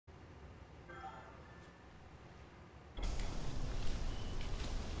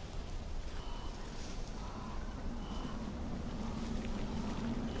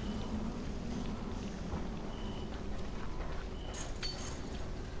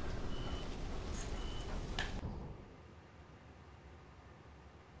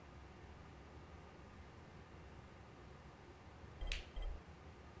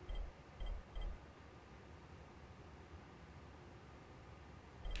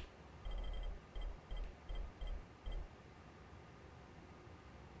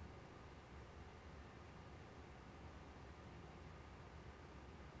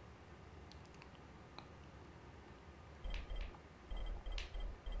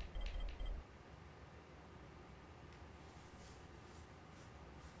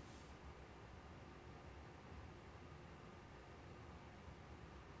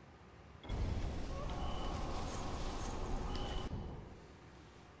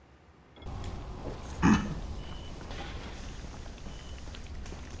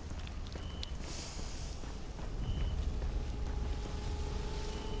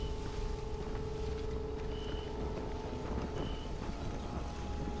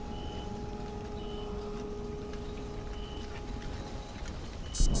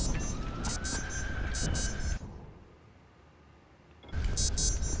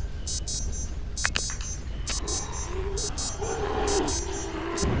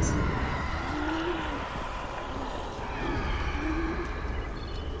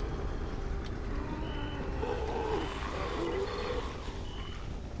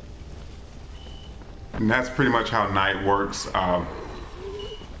And that's pretty much how night works.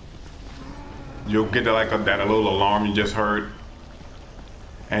 You'll get that little alarm you just heard,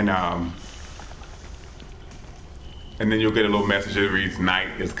 and then you'll get a little message that reads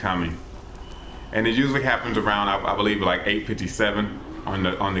 "Night is coming," and it usually happens around I believe like 8:57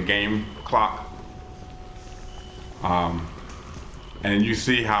 on the game clock. And you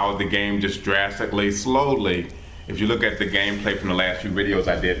see how the game just drastically, slowly, if you look at the gameplay from the last few videos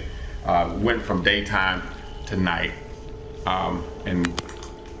I did, went from daytime to night. And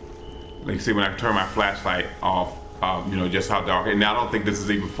like you see when I turn my flashlight off, you know, just how dark. And I don't think this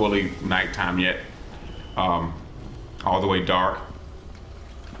is even fully nighttime yet, all the way dark.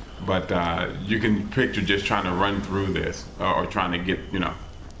 But you can picture just trying to run through this, or trying to get, you know,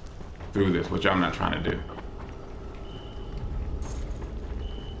 through this, which I'm not trying to do.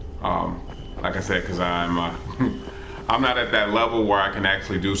 Like I said, because I'm I'm not at that level where I can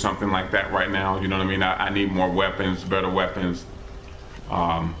actually do something like that right now. You know what I mean? I need more weapons, better weapons.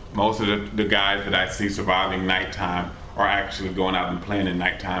 Most of the guys that I see surviving nighttime are actually going out and playing in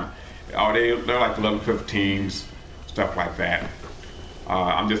nighttime. They're like level 15s, stuff like that.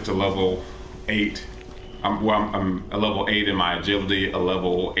 I'm just a level 8. I'm a level 8 in my agility, a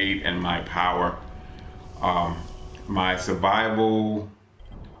level 8 in my power. My survival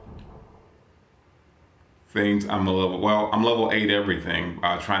things, I'm level 8 everything,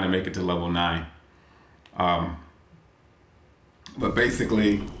 trying to make it to level 9. But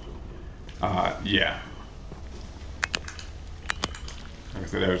basically, yeah. Like I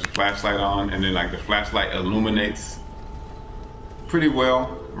said, there's a flashlight on, and then like the flashlight illuminates pretty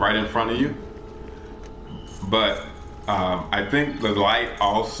well right in front of you. But I think the light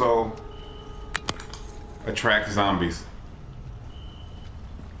also attracts zombies.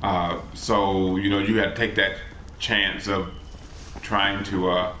 So, you know, you had to take that chance of trying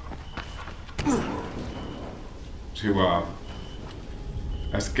to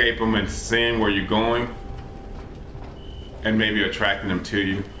escape them and seeing where you're going, and maybe attracting them to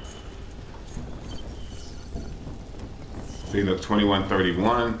you. See, look,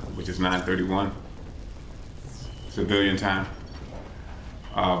 21:31, which is 9:31 civilian time.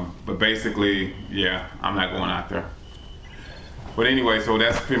 But basically, yeah, I'm not going out there. But anyway, so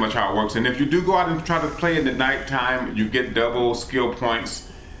that's pretty much how it works. And if you do go out and try to play in the nighttime, you get double skill points,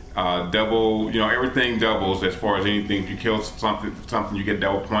 double, you know, everything doubles as far as anything. If you kill something, you get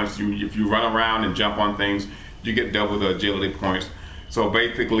double points. If you run around and jump on things, you get double the agility points. So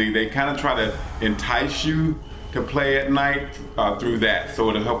basically, they kind of try to entice you to play at night through that, so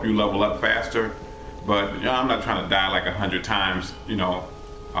it'll help you level up faster. But you know, I'm not trying to die like 100 times, you know.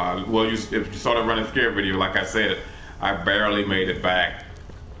 Well, if you saw the running scare video, like I said, I barely made it back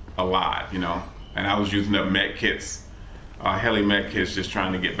alive, you know, and I was using up med kits, heli med kits, just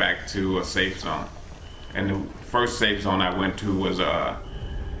trying to get back to a safe zone. And the first safe zone I went to was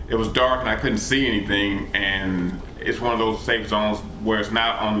it was dark and I couldn't see anything, and it's one of those safe zones where it's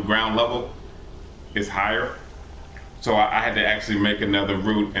not on the ground level, it's higher. So I had to actually make another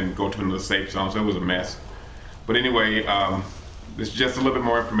route and go to another safe zone, so it was a mess. But anyway, this is just a little bit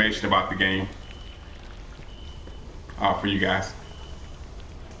more information about the game for you guys.